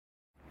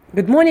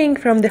Good morning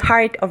from the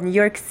heart of New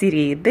York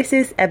City. This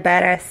is a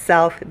Better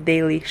Self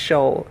Daily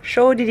Show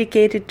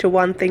dedicated to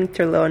one thing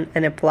to learn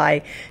and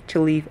apply to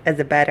live as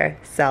a better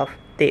self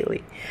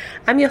daily.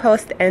 I'm your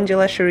host,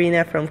 Angela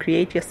Shurina from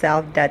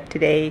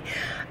CreateYourself.today.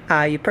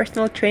 Your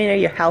personal trainer,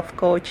 your health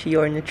coach,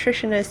 your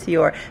nutritionist,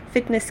 your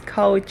fitness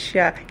coach,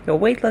 your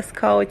weight loss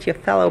coach, your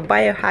fellow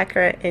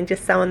biohacker, and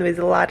just someone with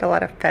a lot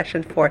of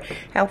passion for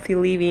healthy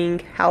living,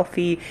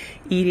 healthy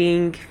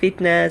eating,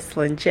 fitness,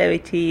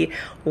 longevity,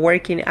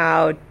 working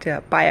out,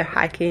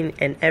 biohacking,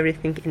 and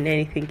everything and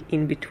anything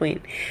in between.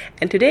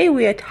 And today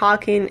we are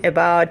talking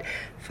about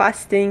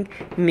fasting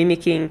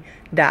mimicking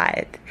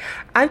diet.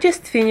 I've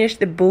just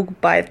finished the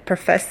book by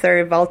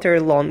Professor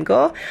Walter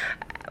Longo.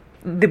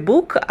 The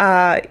book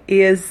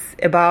is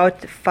about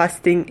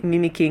fasting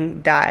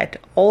mimicking diet,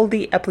 all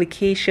the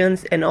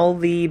applications and all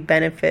the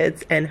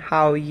benefits and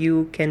how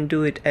you can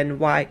do it and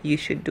why you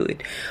should do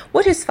it.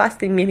 What is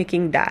fasting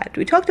mimicking diet?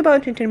 We talked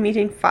about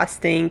intermittent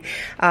fasting,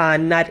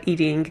 not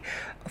eating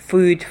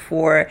food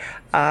for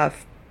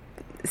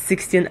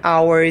 16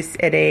 hours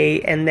a day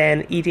and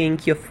then eating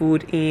your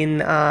food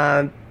in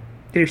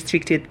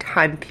restricted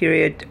time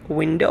period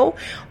window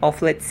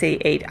of, let's say,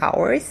 8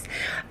 hours.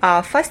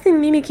 Fasting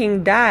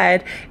mimicking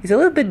diet is a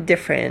little bit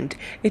different.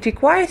 It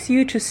requires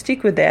you to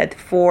stick with it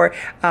for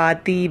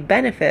the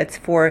benefits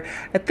for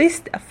at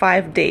least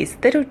 5 days.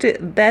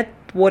 That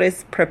what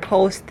is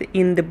proposed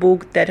in the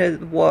book, that is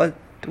what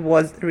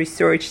was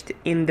researched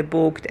in the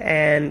book,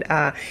 and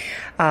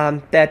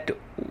that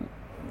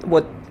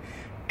what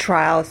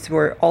trials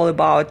were all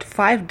about.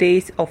 5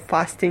 days of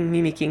fasting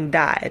mimicking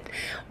diet,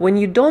 when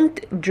you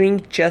don't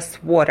drink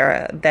just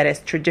water, that is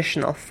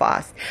traditional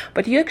fast,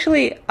 but you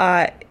actually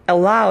are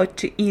allowed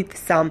to eat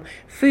some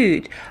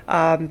food,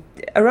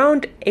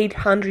 around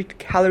 800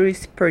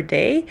 calories per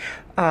day.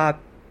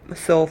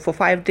 So for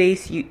 5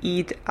 days you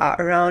eat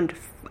around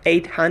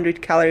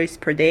 800 calories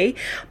per day.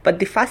 But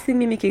the fasting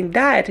mimicking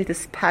diet is a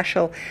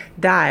special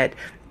diet.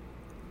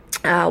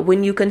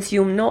 When you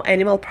consume no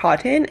animal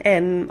protein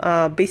and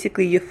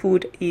basically your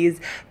food is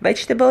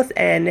vegetables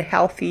and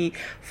healthy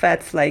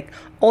fats like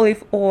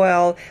olive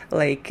oil,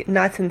 like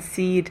nuts and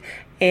seed,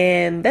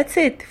 and that's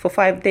it for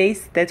 5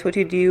 days. That's what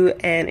you do,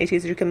 and it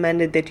is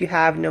recommended that you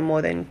have no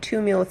more than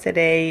 2 meals a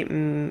day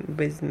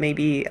with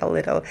maybe a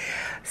little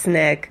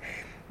snack.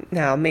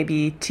 Now,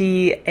 maybe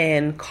tea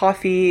and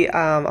coffee,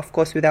 of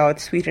course, without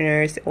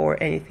sweeteners or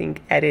anything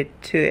added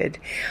to it.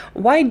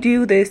 Why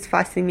do this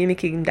fasting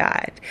mimicking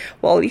diet?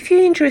 Well, if you're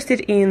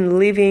interested in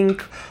living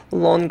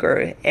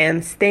longer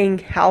and staying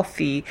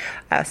healthy,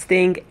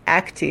 staying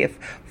active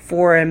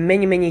for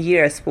many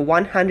years, for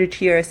 100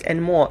 years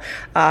and more.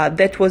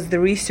 That was the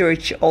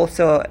research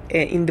also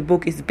in the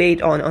book is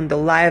based on the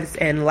lives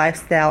and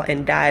lifestyle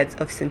and diets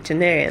of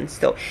centenarians.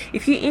 So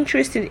if you're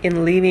interested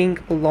in living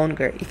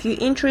longer, if you're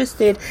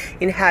interested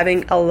in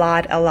having a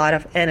lot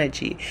of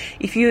energy,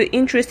 if you're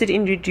interested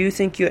in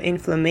reducing your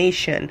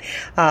inflammation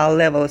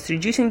levels,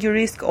 reducing your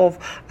risk of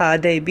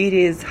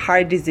diabetes,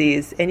 heart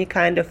disease, any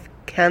kind of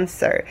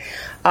cancer,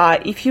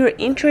 if you're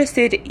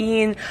interested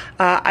in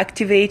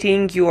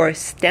activating your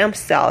stem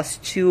cells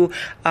to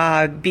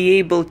be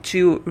able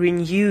to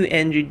renew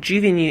and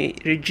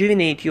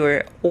rejuvenate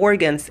your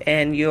organs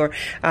and your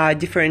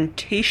different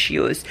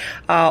tissues,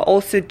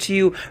 also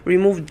to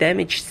remove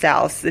damaged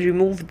cells,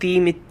 remove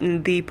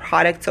the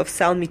products of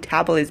cell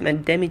metabolism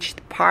and damaged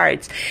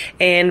parts,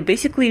 and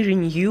basically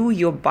renew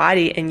your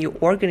body and your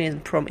organism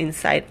from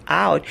inside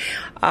out.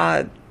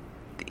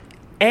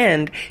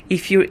 And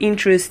if you're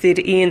interested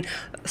in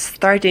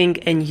starting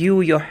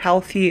your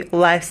healthy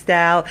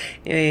lifestyle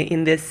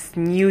in this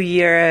new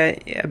year,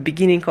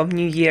 beginning of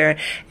new year,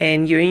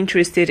 and you're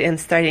interested in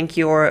starting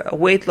your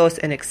weight loss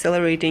and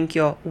accelerating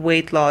your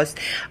weight loss,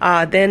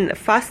 then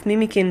fast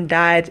mimicking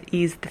diet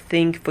is the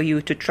thing for you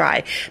to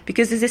try.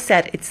 Because as I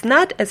said, it's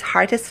not as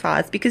hard as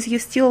fast because you're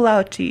still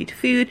allowed to eat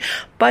food,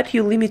 but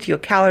you limit your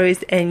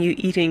calories and you're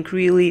eating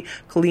really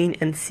clean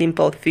and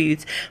simple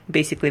foods,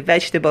 basically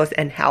vegetables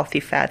and healthy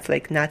fats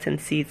like nuts and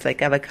seeds, like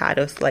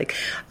avocados, like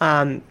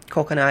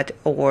coconut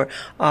or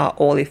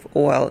olive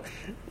oil.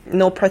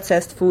 No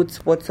processed foods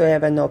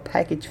whatsoever, no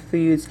packaged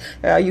foods.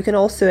 You can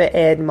also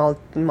add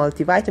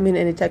multivitamin,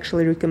 and it's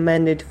actually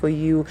recommended for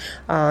you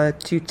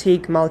to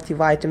take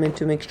multivitamin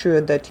to make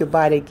sure that your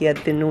body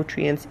gets the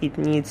nutrients it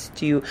needs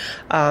to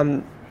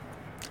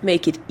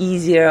make it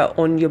easier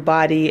on your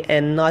body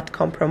and not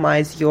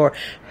compromise your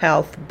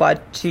health,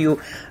 but to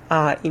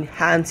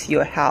enhance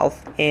your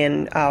health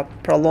and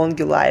prolong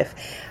your life.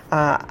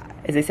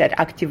 As I said,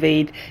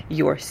 activate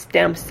your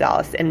stem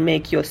cells and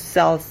make your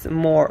cells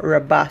more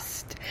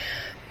robust.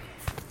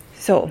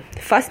 So,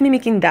 fast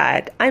mimicking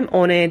diet, I'm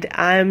on it.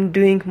 I'm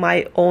doing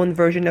my own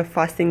version of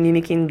fasting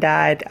mimicking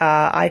diet.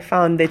 I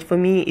found that for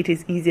me, it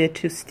is easier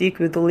to stick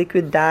with the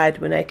liquid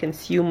diet when I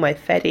consume my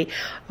fatty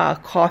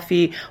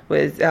coffee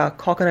with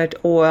coconut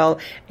oil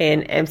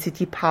and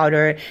MCT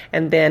powder.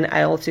 And then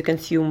I also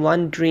consume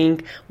one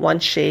drink, one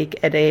shake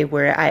a day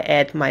where I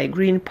add my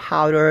green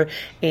powder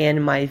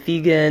and my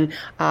vegan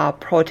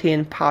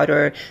protein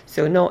powder.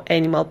 So no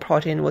animal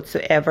protein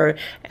whatsoever,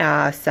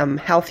 some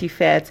healthy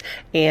fats,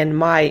 and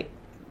my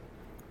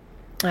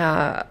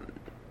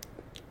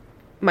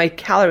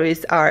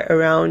calories are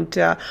around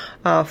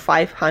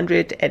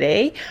 500 a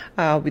day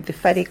with the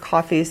fatty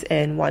coffees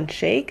and one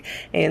shake.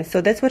 And so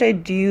that's what I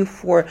do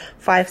for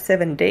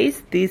 5-7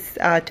 days. This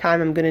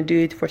time I'm going to do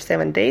it for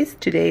 7 days.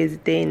 Today is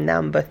day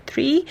number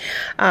 3.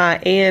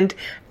 And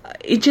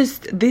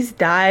this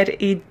diet,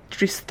 it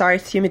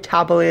restarts your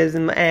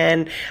metabolism,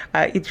 and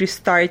it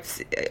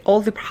restarts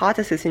all the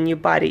processes in your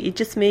body. It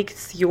just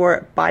makes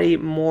your body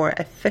more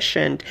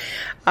efficient,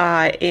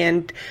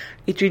 and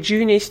it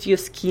rejuvenates your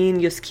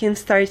skin. Your skin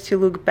starts to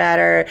look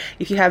better.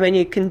 If you have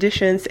any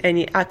conditions,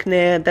 any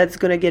acne, that's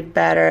going to get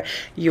better.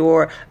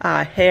 Your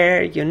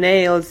hair, your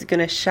nails are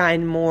going to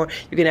shine more.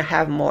 You're going to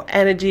have more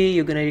energy.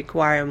 You're going to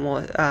require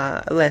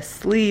less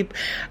sleep.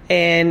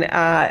 And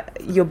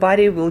your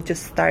body will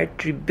just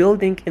start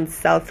rebuilding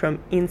itself from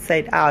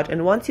inside out.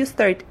 And once you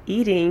start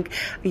eating,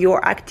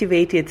 your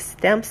activated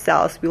stem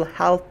cells will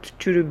help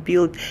to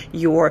rebuild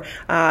your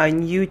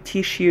new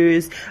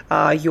tissues,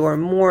 your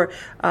more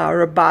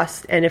robust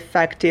and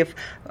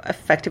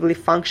effectively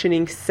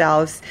functioning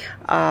cells.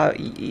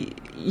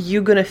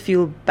 You're gonna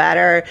feel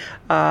better,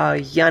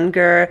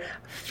 younger,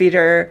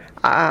 fitter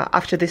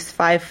after this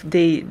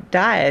 5-day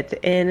diet,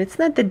 and it's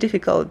not that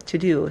difficult to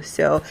do.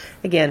 So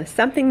again,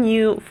 something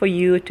new for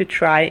you to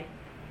try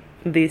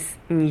this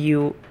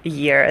new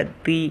year,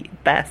 the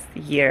best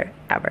year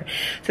ever.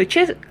 So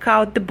check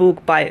out the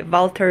book by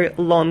Valter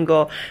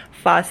Longo,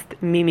 Fast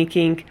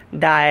Mimicking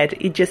Diet.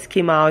 It just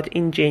came out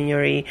in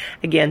January.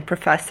 Again,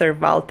 Professor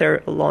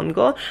Valter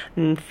Longo,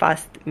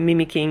 Fast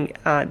Mimicking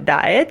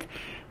Diet.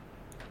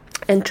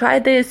 And try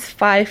this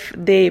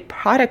 5-day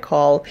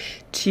protocol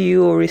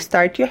to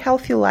restart your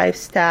healthy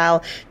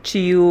lifestyle,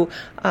 to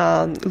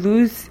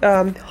lose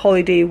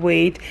holiday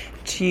weight,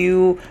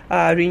 to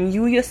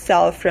renew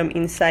yourself from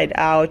inside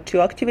out,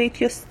 to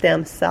activate your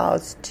stem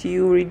cells,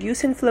 to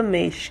reduce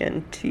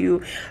inflammation,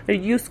 to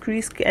reduce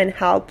risk and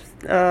help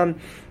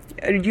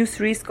reduce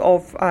risk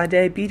of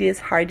diabetes,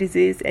 heart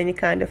disease, any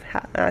kind of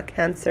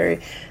cancer,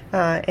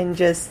 and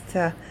just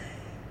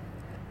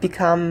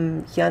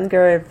become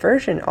younger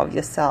version of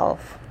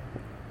yourself.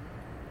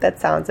 That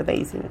sounds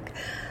amazing.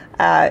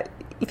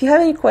 If you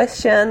have any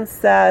questions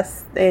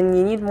and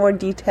you need more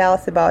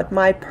details about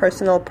my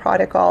personal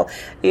protocol,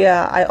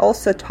 I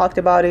also talked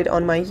about it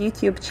on my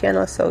YouTube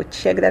channel, so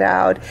check that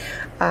out.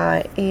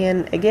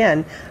 And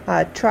again,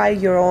 try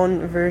your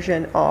own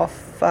version of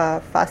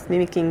fast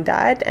mimicking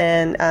diet,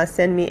 and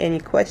send me any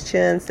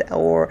questions,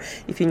 or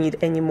if you need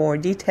any more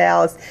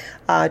details,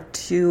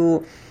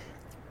 to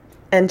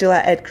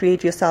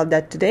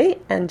Angela@createyourself.today,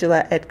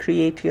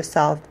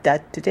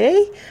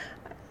 Angela@createyourself.today.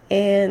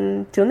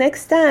 And till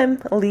next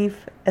time,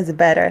 live as a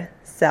better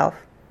self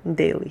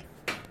daily.